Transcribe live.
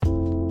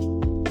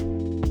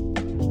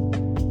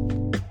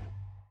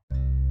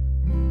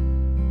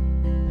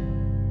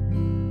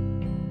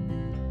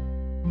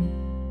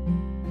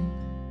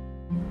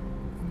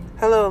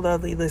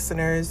lovely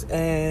listeners,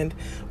 and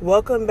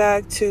welcome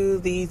back to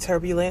the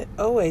Turbulent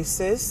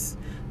Oasis.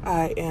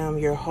 I am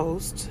your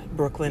host,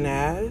 Brooklyn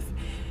Ave,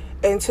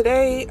 and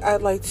today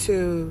I'd like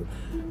to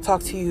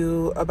talk to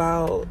you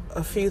about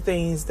a few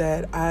things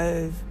that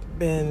I've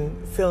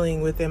been feeling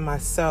within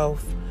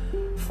myself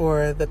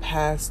for the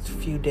past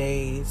few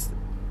days.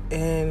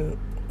 And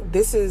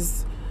this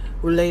is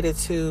related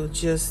to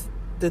just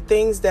the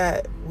things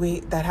that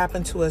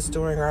happen to us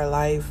during our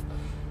life,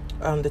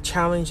 the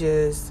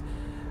challenges,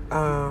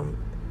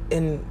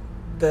 and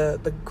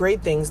the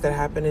great things that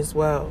happen as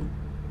well.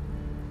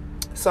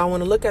 So I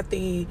want to look at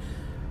the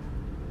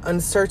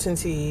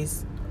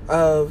uncertainties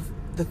of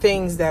the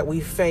things that we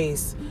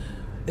face,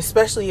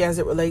 especially as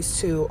it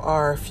relates to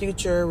our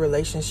future,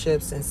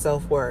 relationships, and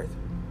self-worth.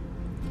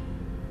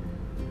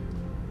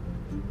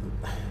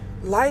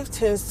 Life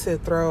tends to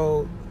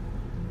throw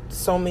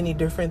so many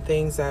different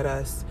things at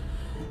us,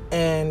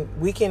 and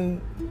we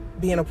can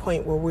be in a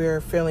point where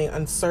we're feeling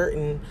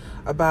uncertain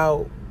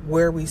about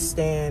where we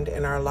stand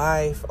in our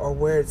life or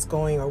where it's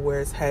going or where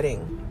it's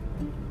heading.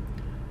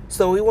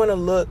 So we want to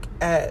look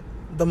at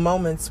the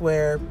moments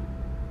where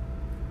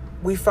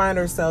we find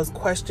ourselves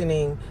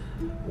questioning,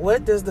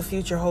 what does the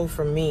future hold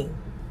for me?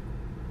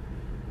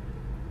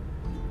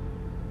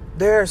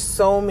 There are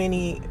so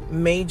many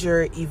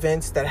major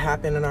events that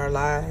happen in our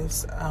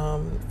lives,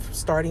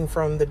 starting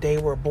from the day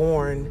we're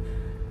born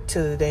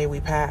to the day we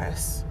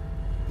pass.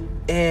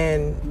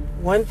 And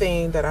one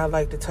thing that I'd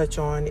like to touch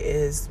on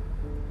is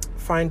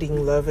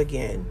finding love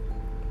again.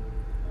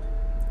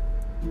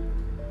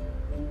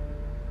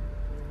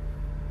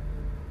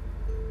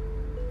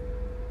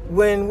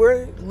 When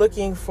we're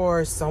looking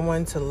for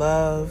someone to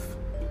love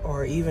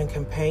or even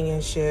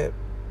companionship,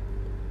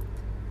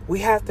 we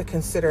have to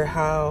consider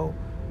how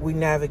we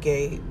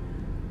navigate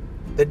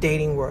the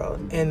dating world.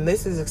 And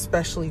this is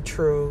especially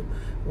true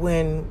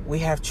when we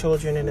have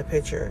children in the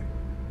picture.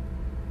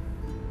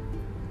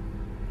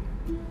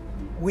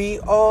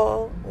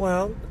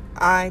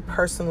 I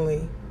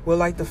personally would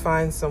like to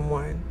find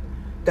someone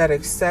that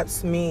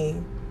accepts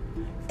me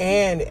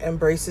and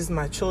embraces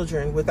my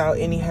children without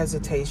any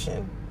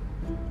hesitation,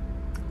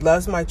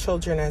 loves my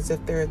children as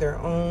if they're their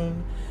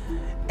own,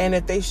 and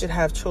if they should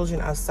have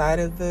children outside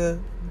of the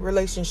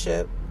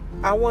relationship,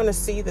 I want to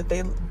see that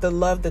the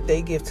love that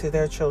they give to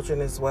their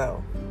children as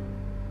well.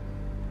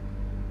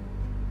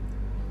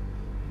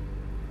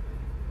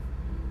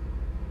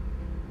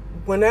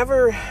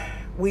 Whenever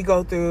we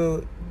go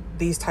through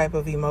these type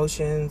of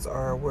emotions,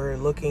 or we're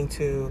looking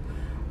to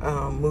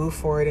move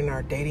forward in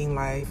our dating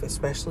life,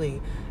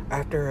 especially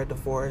after a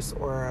divorce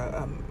or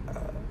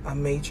a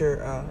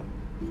major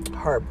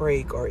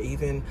heartbreak or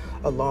even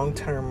a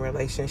long-term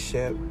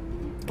relationship,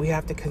 we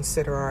have to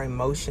consider our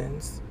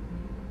emotions.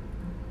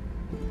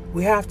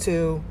 We have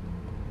to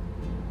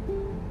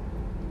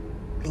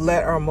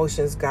let our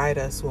emotions guide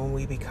us when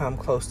we become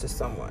close to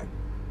someone.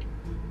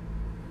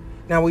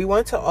 Now, we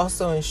want to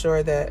also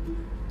ensure that,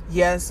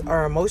 yes,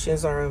 our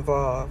emotions are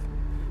involved,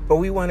 but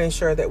we want to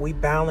ensure that we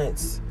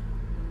balance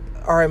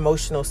our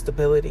emotional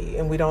stability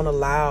and we don't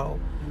allow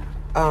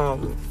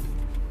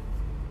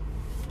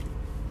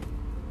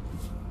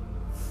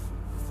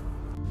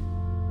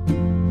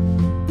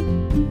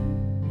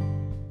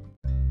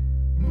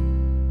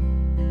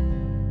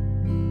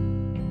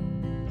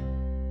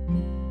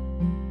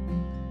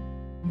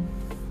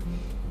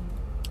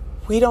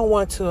we don't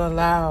want to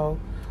allow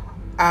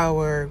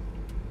our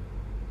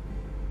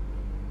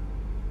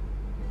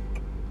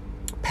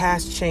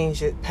past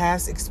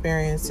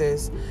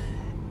experiences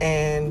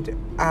and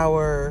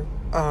our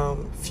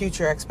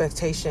future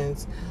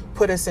expectations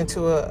put us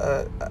into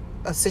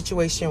a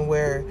situation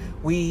where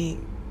we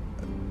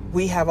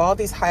have all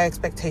these high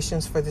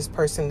expectations for this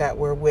person that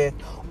we're with,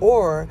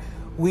 or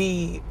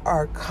we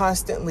are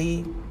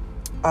constantly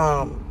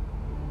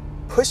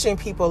pushing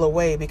people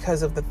away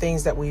because of the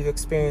things that we've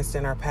experienced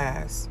in our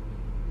past.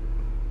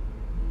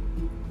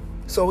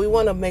 So we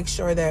want to make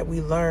sure that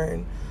we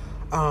learn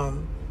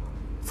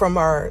from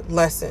our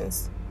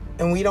lessons,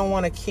 and we don't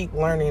want to keep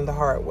learning the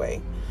hard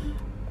way.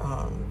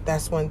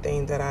 That's one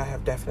thing that I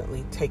have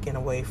definitely taken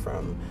away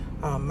from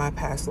my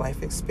past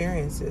life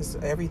experiences.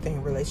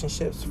 Everything,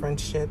 relationships,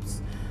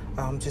 friendships,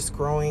 just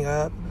growing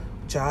up,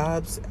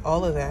 jobs,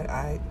 all of that.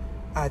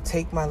 I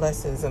take my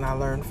lessons and I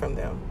learn from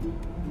them.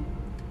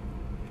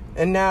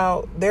 And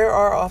now there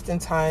are often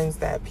times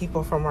that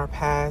people from our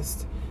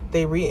past,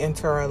 they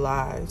re-enter our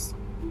lives.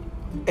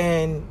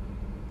 And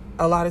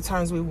a lot of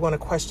times we want to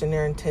question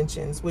their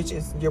intentions, which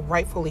is, you're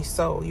rightfully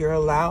so. You're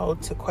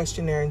allowed to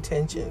question their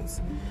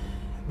intentions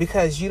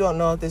because you don't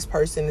know if this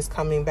person is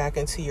coming back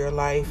into your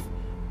life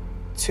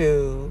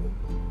to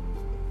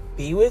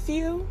be with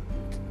you,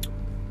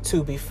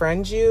 to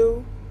befriend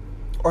you,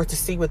 or to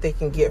see what they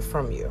can get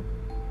from you.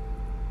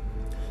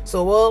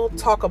 So we'll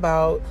talk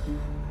about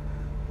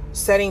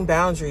setting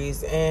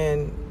boundaries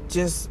and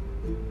just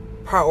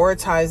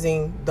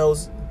prioritizing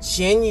those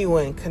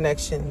genuine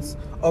connections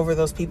over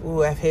those people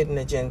who have hidden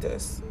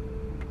agendas.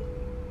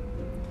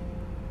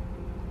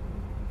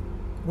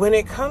 When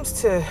it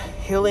comes to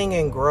healing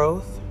and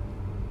growth,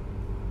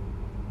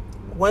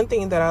 one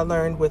thing that I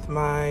learned with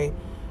my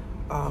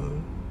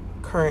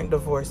current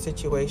divorce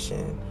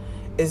situation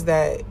is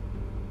that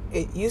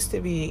it used to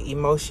be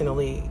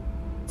emotionally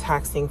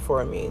taxing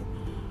for me.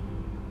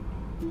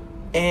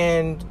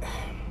 And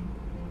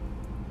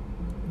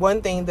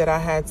one thing that I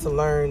had to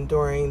learn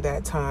during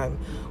that time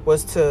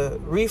was to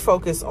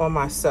refocus on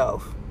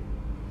myself.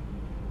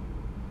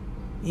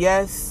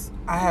 Yes,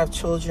 I have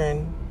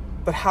children,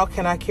 but how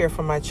can I care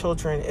for my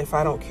children if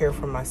I don't care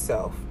for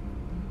myself?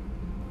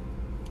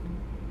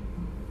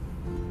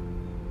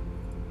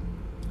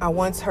 I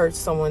once heard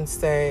someone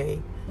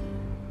say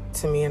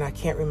to me, and I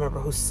can't remember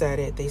who said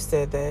it, they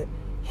said that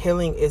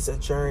healing is a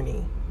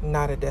journey,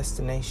 not a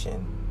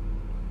destination.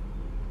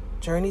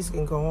 Journeys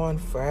can go on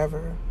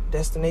forever.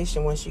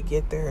 Destination, once you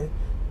get there,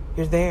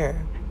 you're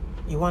there.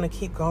 You want to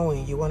keep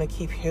going. You want to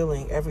keep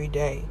healing every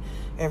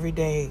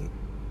day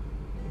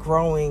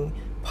growing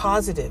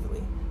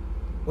positively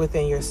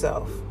within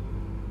yourself.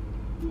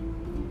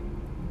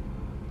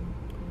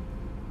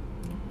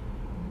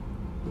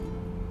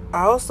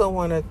 I also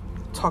want to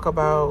talk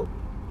about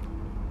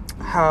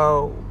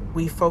how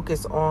we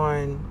focus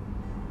on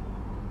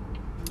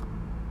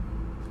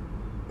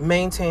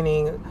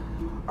maintaining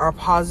our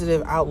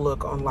positive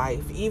outlook on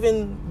life,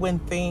 even when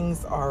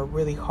things are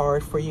really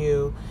hard for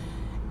you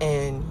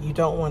and you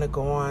don't want to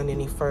go on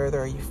any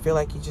further, you feel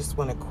like you just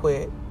want to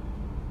quit.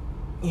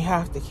 You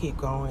have to keep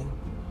going,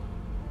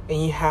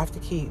 and you have to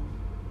keep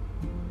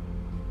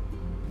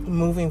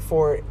moving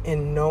forward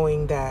and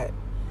knowing that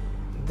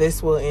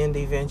this will end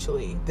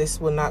eventually. This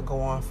will not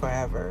go on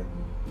forever.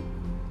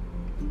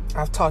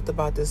 I've talked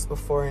about this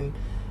before in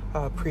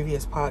a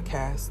previous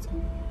podcast,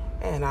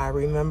 and I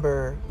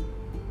remember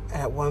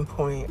at one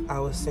point I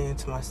was saying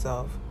to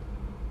myself,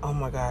 oh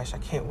my gosh, I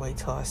can't wait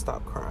till I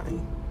stop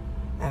crying.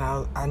 And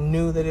I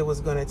knew that it was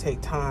going to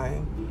take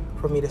time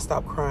for me to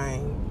stop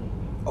crying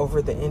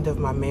over the end of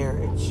my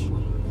marriage,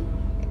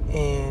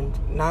 and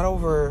not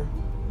over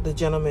the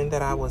gentleman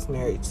that I was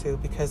married to,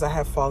 because I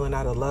had fallen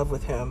out of love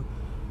with him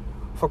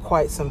for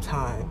quite some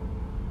time.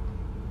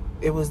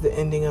 It was the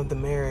ending of the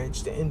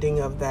marriage, the ending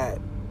of that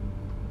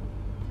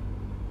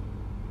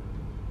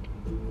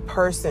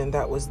person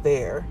that was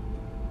there,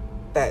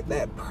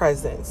 that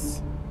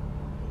presence.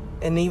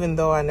 And even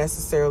though I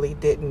necessarily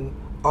didn't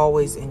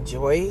always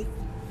enjoy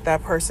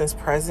that person's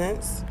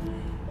presence,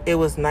 it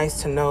was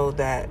nice to know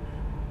that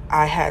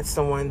I had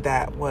someone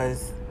that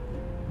was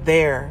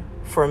there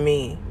for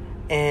me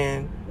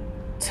and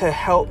to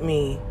help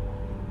me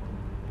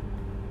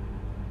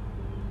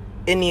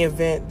in the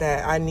event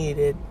that I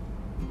needed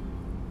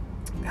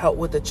help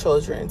with the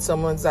children.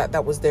 Someone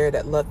that was there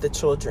that loved the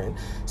children.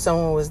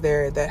 Someone was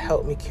there that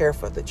helped me care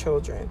for the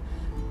children.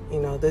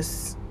 You know,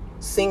 this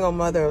single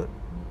mother,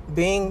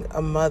 being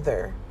a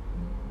mother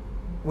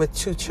with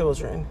 2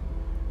 children,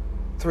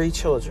 3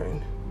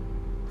 children,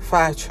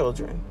 5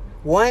 children,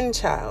 1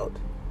 child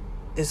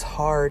is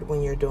hard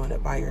when you're doing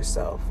it by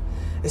yourself,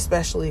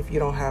 especially if you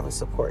don't have a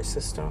support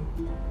system.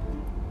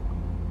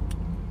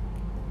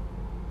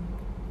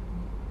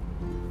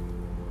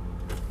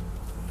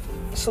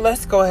 So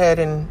let's go ahead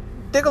and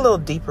dig a little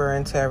deeper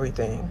into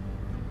everything.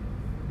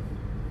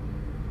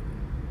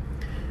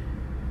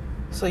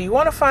 So you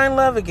want to find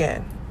love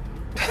again.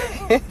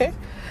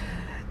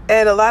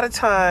 And a lot of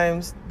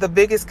times the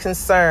biggest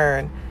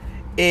concern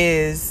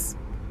is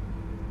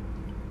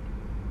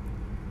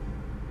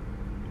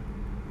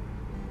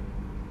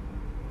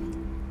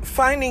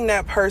finding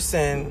that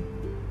person,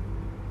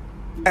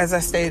 as I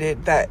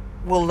stated, that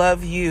will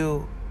love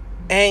you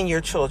and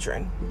your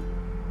children.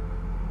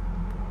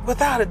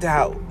 Without a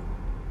doubt.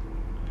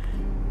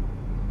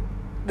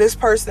 This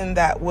person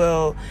that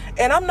will,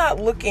 and I'm not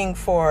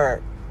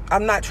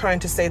trying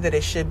to say that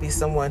it should be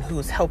someone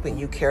who's helping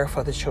you care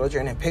for the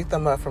children and pick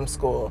them up from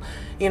school.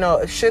 You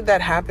know, should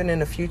that happen in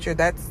the future,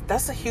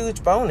 that's a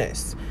huge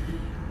bonus.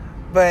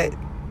 But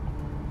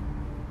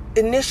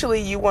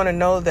initially you want to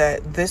know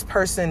that this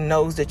person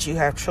knows that you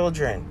have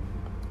children.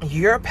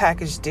 You're a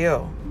package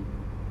deal.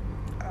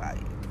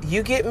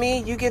 You get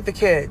me, you get the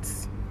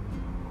kids.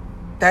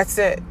 That's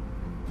it.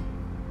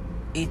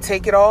 You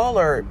take it all,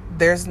 or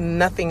there's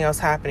nothing else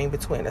happening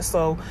between us.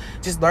 So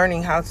just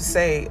learning how to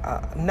say,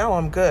 no,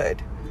 I'm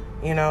good,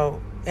 you know,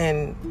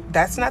 and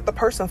that's not the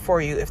person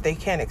for you if they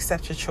can't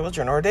accept your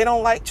children or they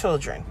don't like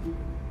children.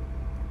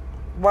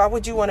 Why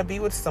would you want to be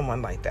with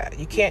someone like that?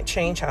 You can't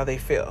change how they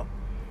feel.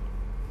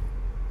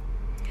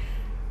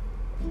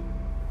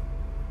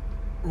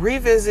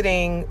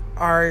 Revisiting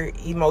our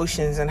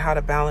emotions and how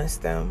to balance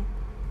them.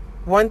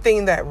 One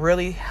thing that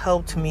really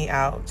helped me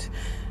out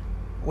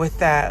with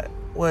that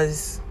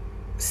was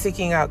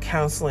seeking out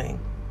counseling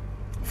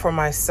for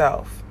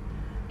myself,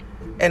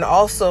 and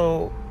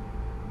also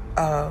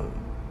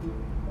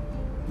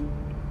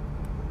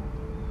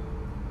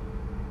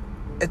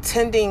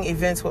attending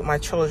events with my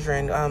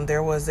children.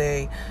 There was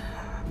a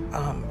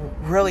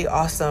really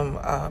awesome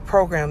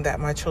program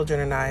that my children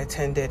and I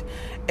attended,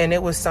 and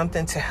it was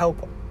something to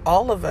help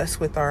all of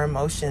us with our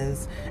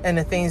emotions and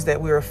the things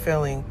that we were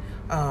feeling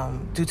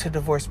due to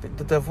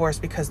the divorce,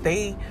 because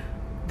they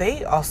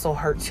they also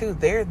hurt too.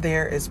 They're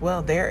there as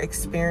well. They're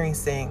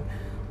experiencing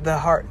the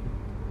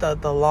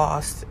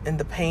loss and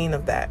the pain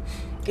of that,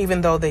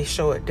 even though they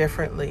show it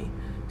differently.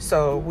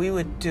 So we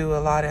would do a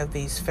lot of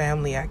these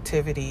family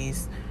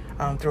activities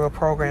through a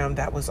program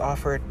that was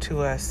offered to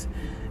us,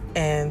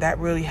 and that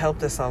really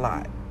helped us a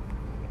lot.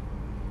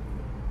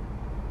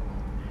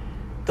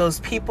 Those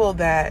people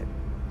that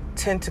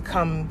tend to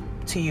come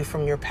to you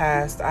from your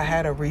past, I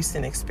had a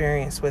recent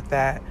experience with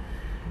that.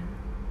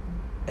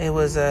 It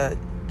was a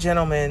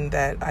gentleman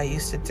that I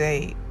used to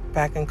date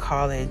back in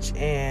college,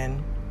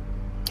 and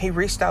he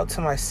reached out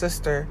to my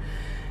sister,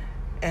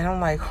 and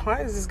I'm like,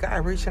 why is this guy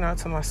reaching out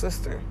to my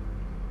sister?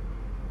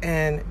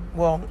 And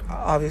well,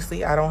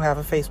 obviously I don't have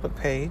a Facebook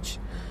page.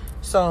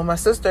 So my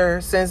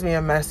sister sends me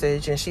a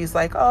message, and she's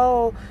like,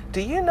 oh,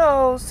 do you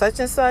know such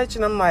and such?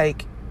 And I'm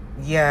like,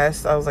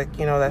 yes. I was like,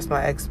 that's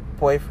my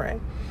ex-boyfriend.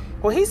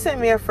 Well, he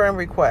sent me a friend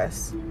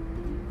request.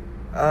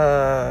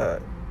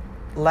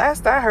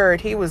 Last I heard,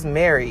 he was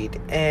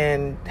married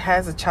and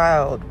has a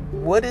child.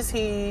 What does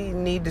he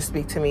need to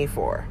speak to me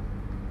for?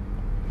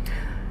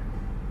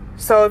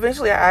 So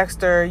eventually I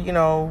asked her,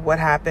 what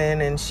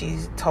happened, and she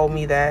told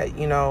me that,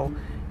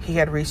 he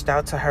had reached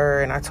out to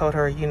her, and I told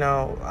her,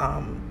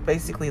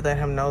 basically let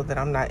him know that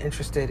I'm not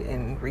interested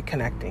in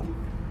reconnecting.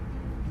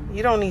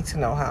 You don't need to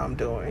know how I'm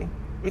doing,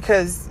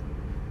 because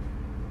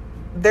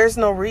there's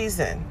no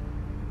reason.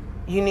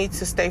 You need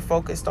to stay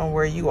focused on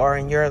where you are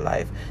in your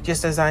life,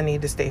 just as I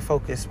need to stay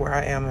focused where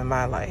I am in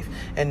my life.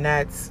 And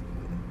that's,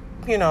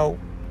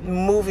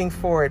 moving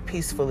forward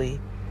peacefully,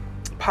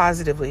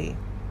 positively,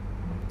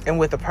 and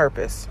with a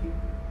purpose.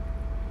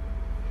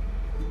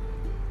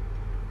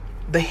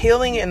 The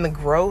healing and the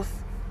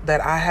growth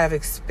that I have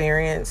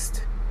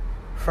experienced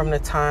from the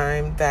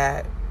time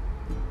that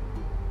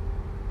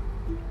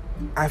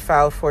I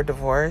filed for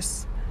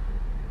divorce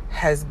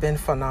has been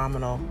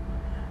phenomenal.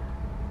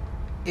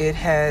 It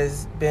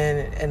has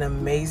been an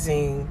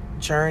amazing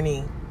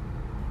journey.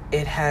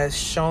 It has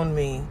shown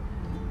me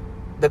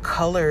the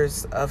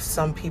colors of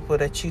some people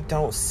that you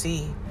don't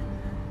see.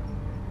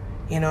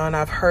 And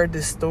I've heard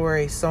this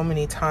story so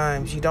many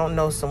times. You don't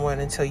know someone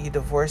until you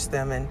divorce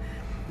them, and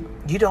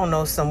you don't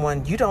know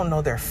someone, you don't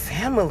know their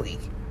family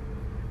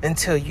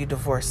until you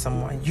divorce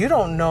someone. You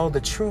don't know the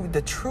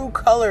true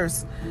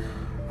colors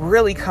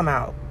really come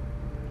out.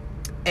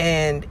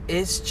 And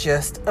it's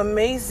just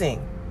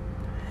amazing.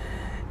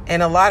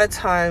 And a lot of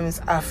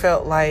times I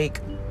felt like,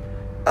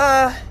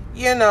 I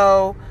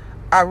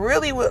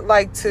really would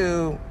like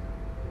to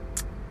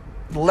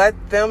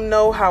let them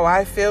know how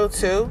I feel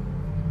too.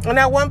 And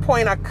at one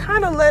point I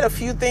kind of let a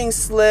few things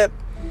slip,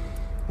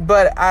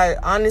 but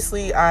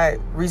I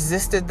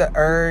resisted the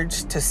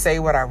urge to say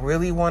what I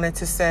really wanted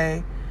to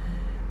say,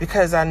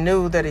 because I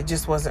knew that it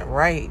just wasn't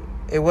right.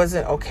 It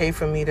wasn't okay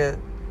for me to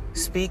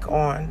speak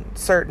on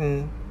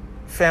certain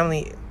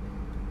family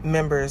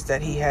members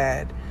that he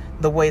had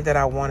the way that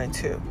I wanted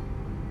to.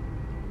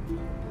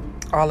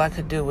 All I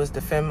could do was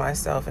defend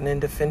myself, and in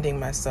defending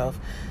myself,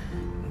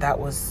 that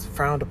was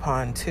frowned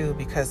upon too,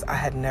 because I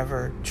had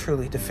never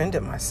truly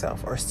defended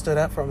myself or stood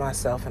up for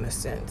myself in a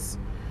sense.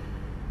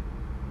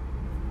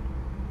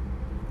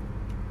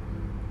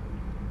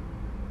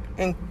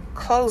 In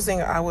closing,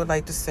 I would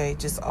like to say,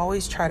 just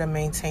always try to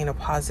maintain a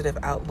positive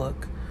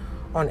outlook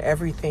on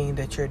everything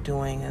that you're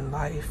doing in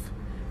life.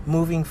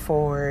 Moving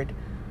forward,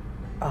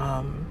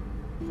 a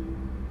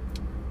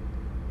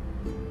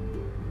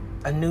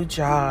new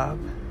job,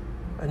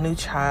 a new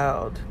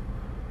child,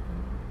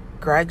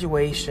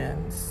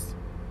 graduations,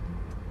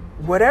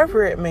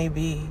 whatever it may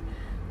be,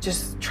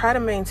 just try to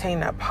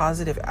maintain that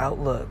positive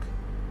outlook.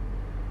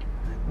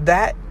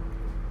 That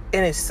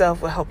in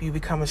itself will help you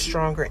become a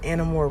stronger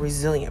and a more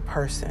resilient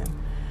person.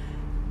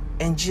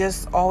 And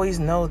just always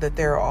know that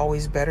there are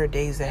always better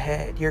days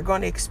ahead. You're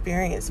going to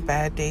experience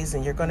bad days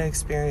and you're going to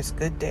experience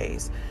good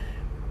days.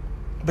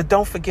 But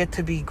don't forget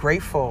to be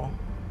grateful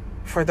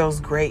for those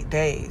great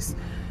days.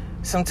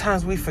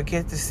 Sometimes we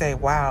forget to say,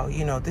 wow,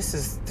 this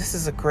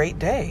is a great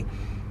day.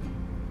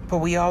 But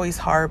we always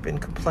harp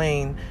and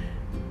complain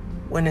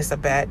when it's a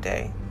bad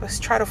day. Let's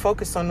try to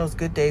focus on those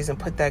good days and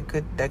put that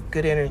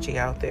good energy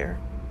out there.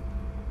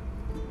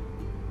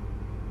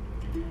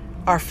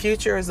 Our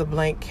future is a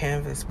blank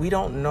canvas. We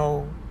don't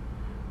know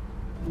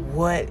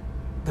what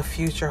the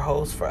future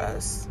holds for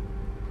us.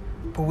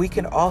 But we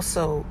can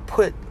also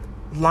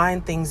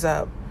line things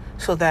up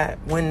so that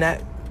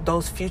when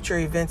those future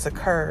events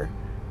occur,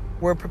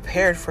 we're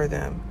prepared for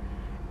them.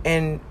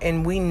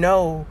 And we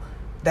know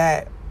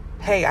that,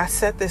 hey, I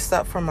set this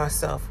up for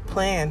myself.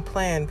 Plan.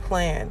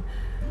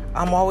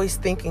 I'm always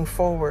thinking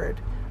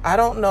forward. I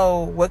don't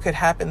know what could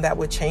happen that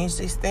would change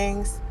these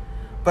things,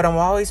 but I'm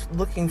always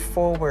looking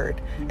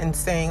forward and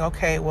saying,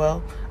 okay,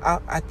 well,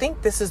 I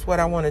think this is what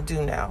I want to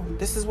do now.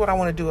 This is what I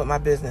want to do with my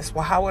business.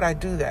 Well, how would I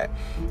do that?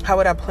 How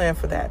would I plan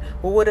for that?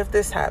 Well, what if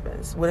this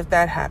happens? What if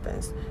that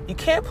happens? You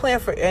can't plan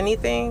for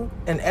anything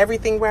and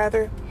everything,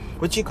 rather,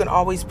 but you can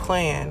always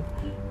plan.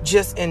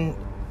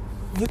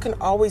 You can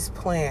always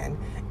plan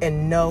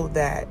and know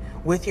that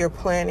with your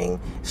planning,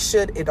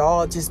 should it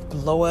all just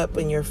blow up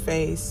in your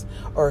face,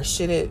 or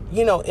should it,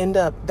 end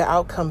up, the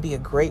outcome be a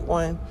great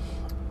one,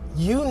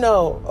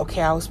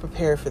 okay, I was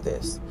prepared for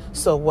this.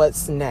 So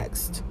what's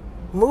next?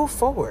 Move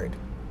forward.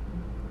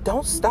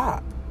 Don't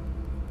stop.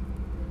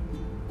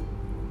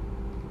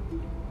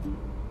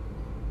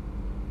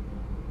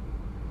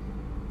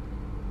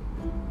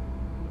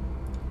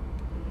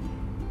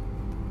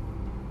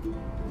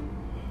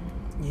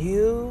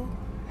 You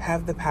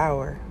have the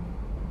power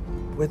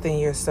within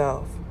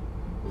yourself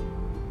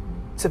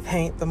to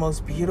paint the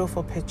most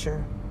beautiful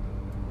picture.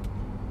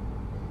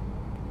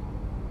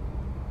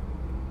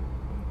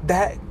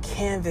 That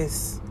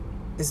canvas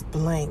is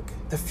blank.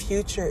 The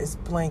future is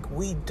blank.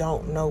 We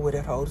don't know what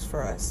it holds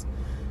for us.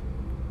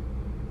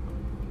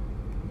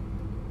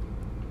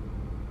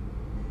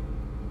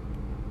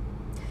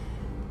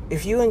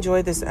 If you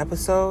enjoyed this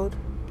episode,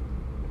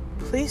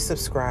 please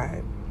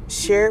subscribe,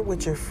 share it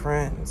with your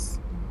friends.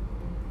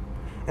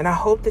 And I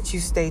hope that you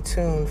stay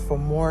tuned for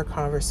more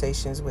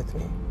conversations with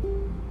me.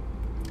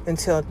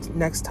 Until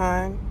next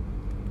time,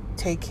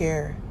 take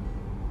care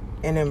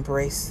and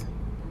embrace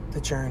the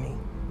journey.